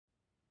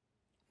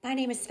My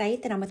name is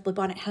Faith, and I'm with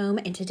Bluebonnet Home,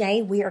 and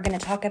today we are going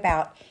to talk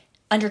about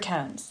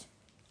undertones.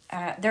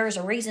 There is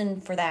a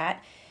reason for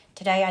that.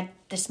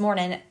 This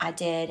morning, I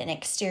did an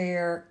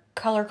exterior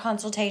color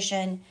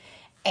consultation,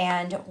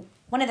 and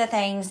one of the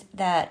things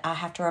that I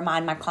have to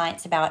remind my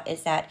clients about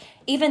is that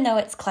even though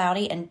it's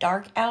cloudy and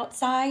dark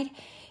outside,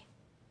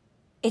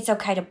 it's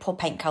okay to pull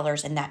paint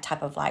colors in that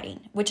type of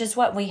lighting, which is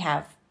what we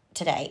have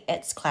today.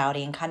 It's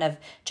cloudy and kind of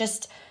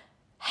just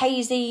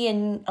hazy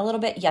and a little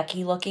bit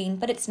yucky looking,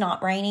 but it's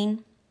not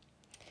raining.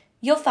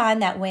 You'll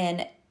find that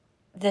when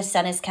the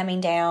sun is coming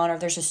down or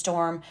there's a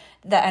storm,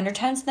 the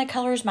undertones and the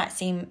colors might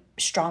seem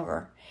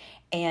stronger,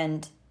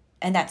 and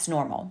that's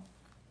normal.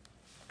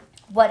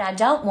 What I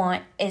don't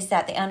want is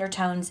that the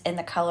undertones and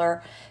the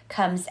color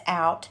comes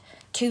out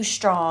too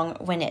strong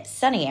when it's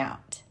sunny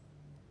out,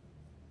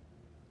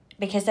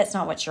 because that's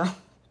not what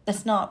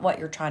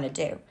you're trying to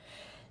do.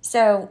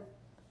 So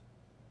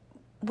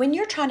when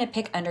you're trying to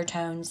pick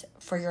undertones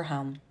for your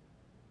home,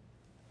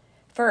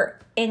 for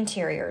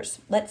interiors,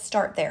 let's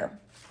start there.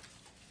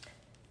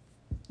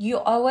 You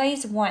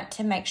always want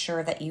to make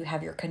sure that you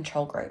have your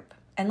control group.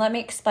 And let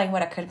me explain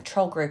what a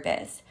control group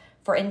is.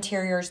 For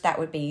interiors, that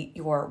would be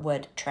your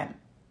wood trim.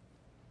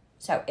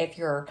 So if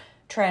your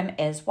trim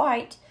is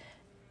white,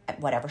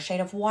 whatever shade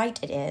of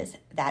white it is,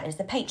 that is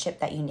the paint chip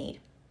that you need.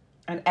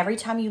 And every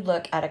time you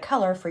look at a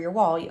color for your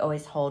wall, you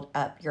always hold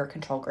up your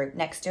control group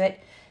next to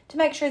it to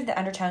make sure that the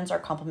undertones are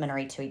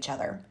complementary to each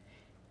other.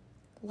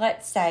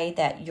 Let's say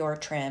that your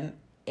trim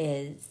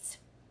is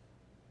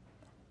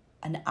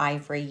an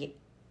ivory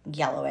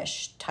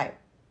yellowish type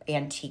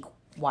antique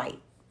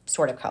white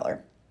sort of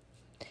color.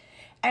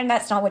 And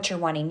that's not what you're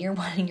wanting. You're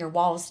wanting your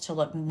walls to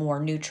look more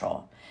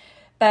neutral.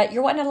 But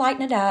you're wanting to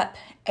lighten it up,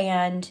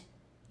 and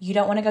you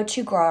don't want to go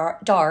too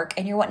dark,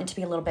 and you're wanting it to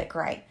be a little bit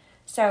gray.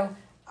 So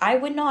I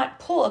would not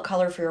pull a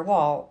color for your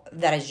wall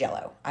that is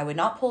yellow. I would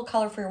not pull a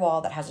color for your wall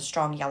that has a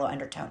strong yellow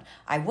undertone.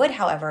 I would,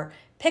 however,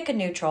 pick a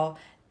neutral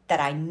that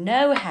I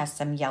know has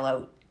some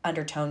yellow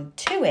undertone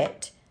to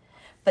it,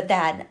 but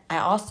that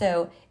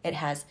it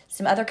has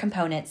some other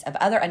components of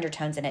other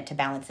undertones in it to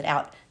balance it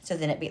out, so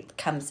then it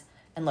becomes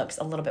and looks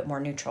a little bit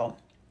more neutral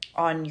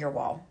on your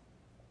wall.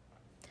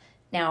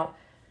 Now,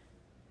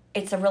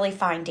 it's a really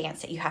fine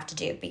dance that you have to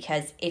do,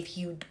 because if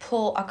you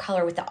pull a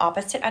color with the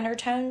opposite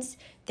undertones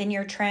than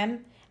your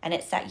trim, and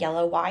it's that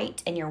yellow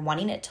white, and you're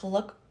wanting it to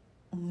look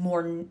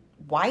more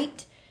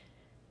white,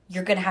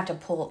 you're going to have to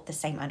pull the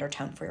same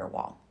undertone for your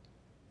wall.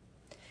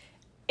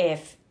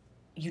 If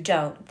you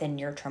don't, then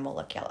your trim will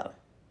look yellow.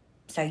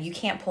 So you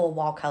can't pull a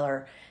wall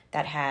color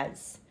that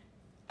has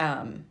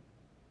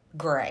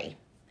gray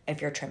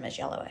if your trim is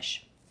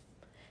yellowish.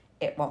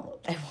 It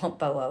won't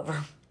bow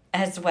over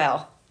as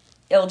well.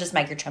 It'll just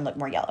make your trim look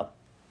more yellow.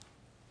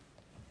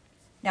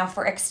 Now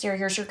for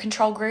exteriors, your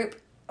control group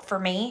for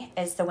me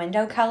is the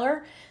window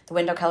color. The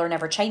window color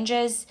never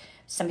changes.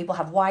 Some people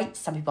have white,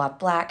 some people have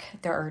black.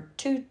 There are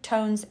two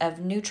tones of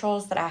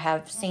neutrals that I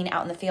have seen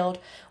out in the field.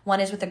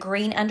 One is with a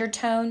green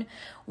undertone.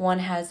 One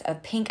has a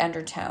pink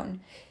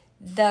undertone.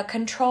 The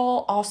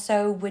control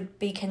also would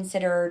be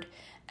considered,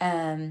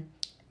 I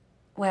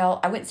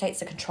wouldn't say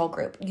it's a control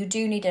group. You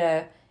do need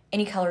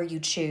any color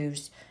you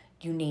choose,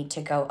 you need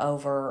to go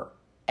over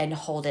and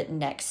hold it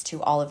next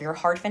to all of your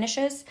hard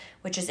finishes,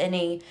 which is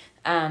any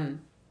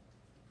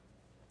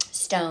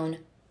stone,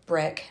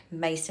 brick,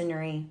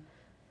 masonry,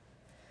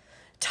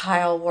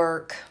 tile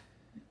work,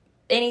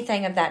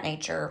 anything of that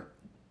nature,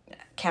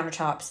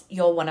 countertops.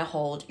 You'll want to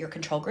hold your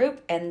control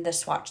group and the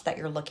swatch that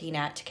you're looking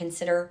at to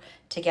consider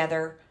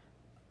together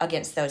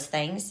against those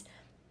things.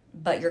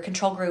 But your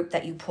control group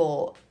that you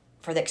pull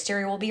for the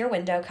exterior will be your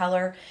window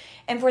color,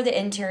 and for the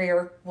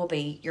interior will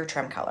be your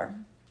trim color.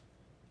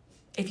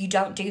 If you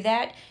don't do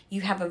that,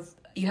 you have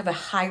a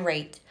high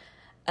rate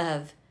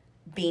of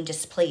being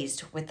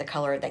displeased with the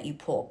color that you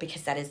pull,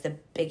 because that is the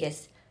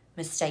biggest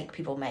mistake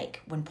people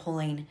make when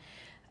pulling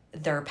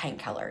their paint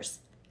colors.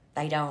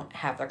 They don't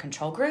have their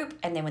control group,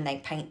 and then when they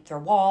paint their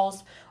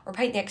walls or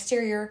paint the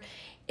exterior,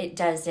 it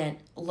doesn't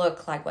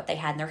look like what they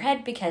had in their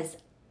head, because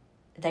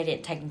they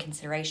didn't take in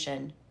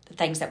consideration the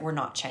things that were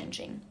not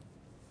changing.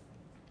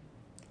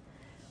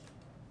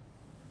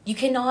 You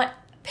cannot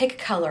pick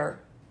color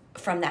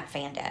from that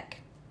fan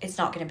deck. It's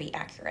not going to be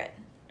accurate.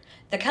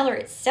 The color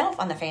itself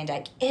on the fan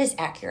deck is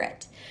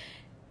accurate.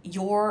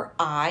 Your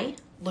eye,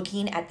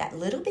 looking at that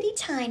little bitty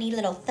tiny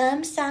little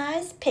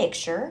thumb-sized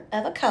picture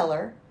of a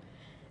color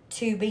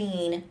to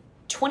being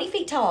 20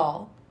 feet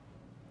tall,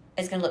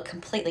 is going to look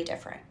completely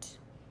different.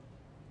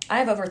 I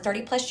have over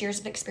 30 plus years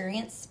of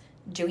experience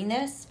doing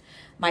this.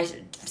 My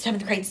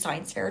 7th grade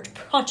science fair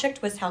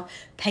project was how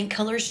paint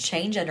colors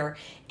change under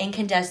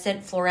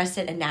incandescent,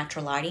 fluorescent, and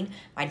natural lighting.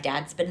 My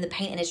dad's been in the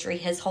paint industry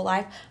his whole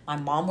life. My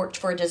mom worked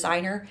for a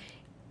designer.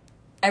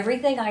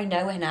 Everything I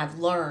know and I've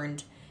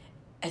learned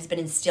has been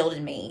instilled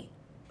in me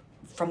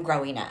from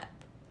growing up.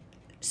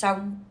 So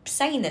I'm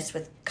saying this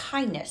with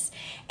kindness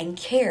and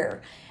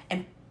care,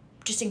 and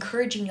just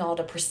encouraging y'all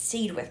to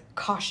proceed with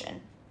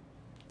caution.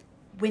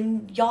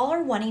 When y'all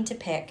are wanting to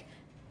pick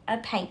a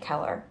paint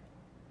color,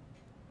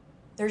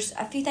 there's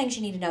a few things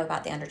you need to know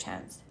about the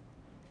undertones.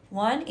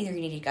 One, either you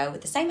need to go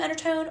with the same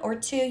undertone, or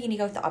two, you need to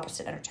go with the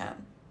opposite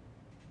undertone.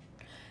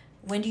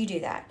 When do you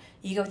do that?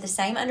 You go with the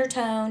same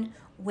undertone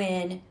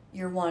when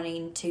you're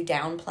wanting to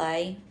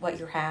downplay what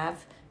you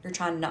have. You're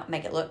trying to not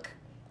make it look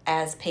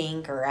as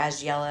pink or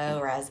as yellow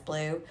or as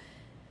blue.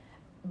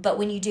 But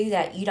when you do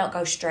that, you don't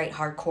go straight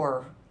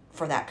hardcore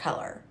for that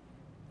color.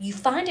 You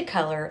find a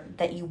color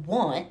that you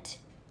want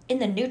in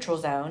the neutral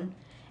zone,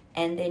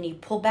 and then you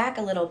pull back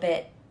a little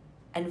bit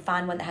and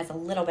find one that has a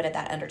little bit of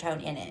that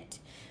undertone in it,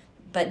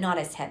 but not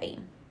as heavy.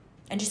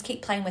 And just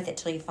keep playing with it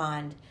till you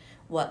find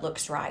what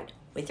looks right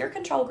with your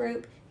control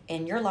group,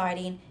 in your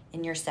lighting,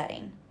 in your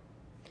setting.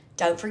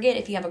 Don't forget,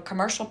 if you have a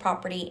commercial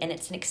property and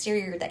it's an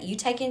exterior, that you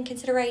take in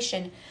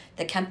consideration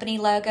the company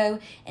logo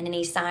and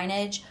any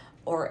signage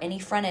or any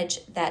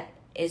frontage that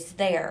is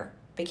there,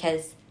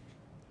 because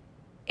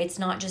it's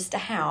not just a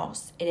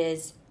house, it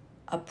is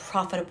a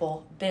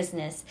profitable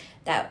business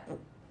that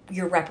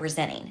you're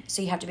representing.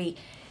 So you have to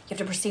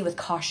proceed with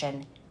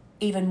caution,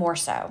 even more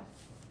so.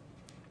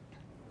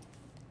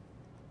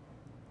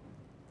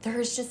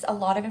 There's just a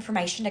lot of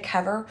information to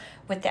cover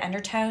with the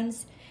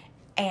undertones,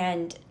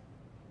 and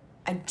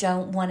I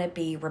don't want to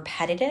be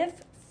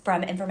repetitive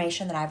from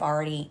information that I've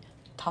already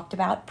talked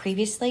about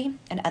previously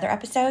in other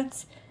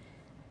episodes.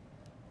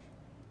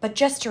 But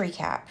just to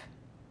recap,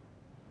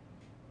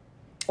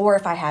 or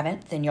if I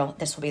haven't, then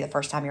this will be the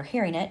first time you're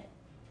hearing it.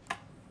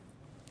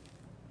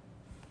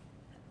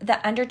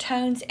 The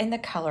undertones and the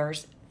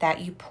colors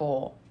that you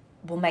pull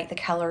will make the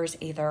colors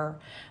either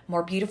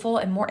more beautiful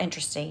and more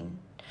interesting,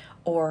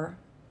 or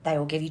they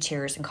will give you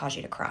tears and cause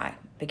you to cry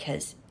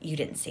because you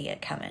didn't see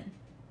it coming.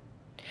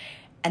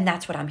 And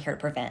that's what I'm here to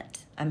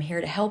prevent. I'm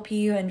here to help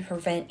you and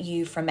prevent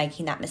you from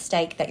making that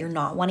mistake that you're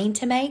not wanting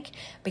to make,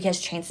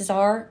 because chances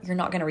are you're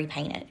not going to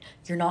repaint it.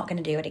 You're not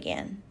going to do it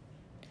again.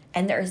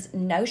 And there's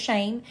no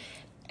shame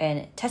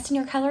in testing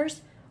your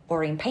colors,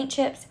 ordering paint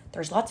chips.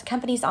 There's lots of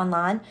companies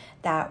online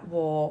that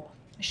will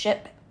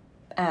ship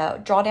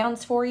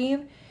drawdowns for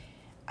you.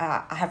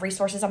 I have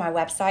resources on my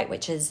website,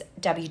 which is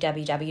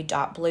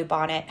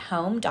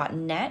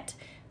www.bluebonnethome.net.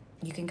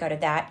 You can go to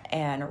that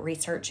and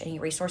research any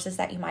resources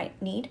that you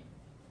might need.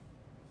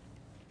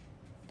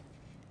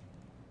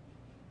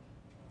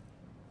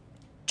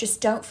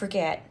 Just don't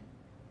forget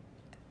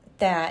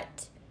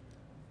that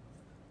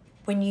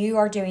when you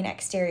are doing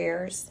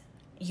exteriors,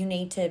 you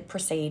need to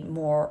proceed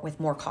with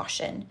more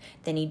caution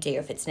than you do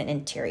if it's an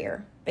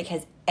interior,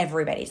 because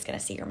everybody's going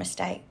to see your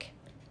mistake.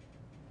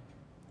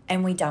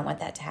 And we don't want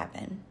that to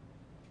happen.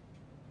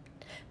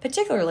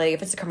 Particularly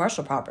if it's a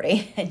commercial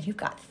property and you've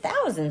got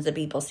thousands of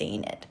people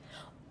seeing it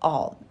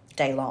all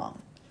day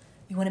long.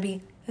 You want to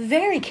be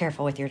very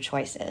careful with your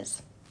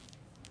choices.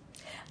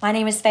 My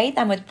name is Faith.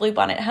 I'm with Blue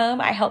Bonnet Home.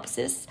 I hope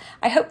this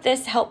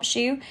helps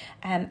you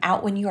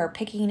out when you are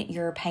picking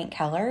your paint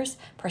colors.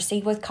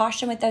 Proceed with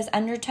caution with those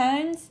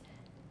undertones.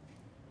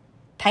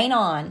 Paint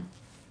on.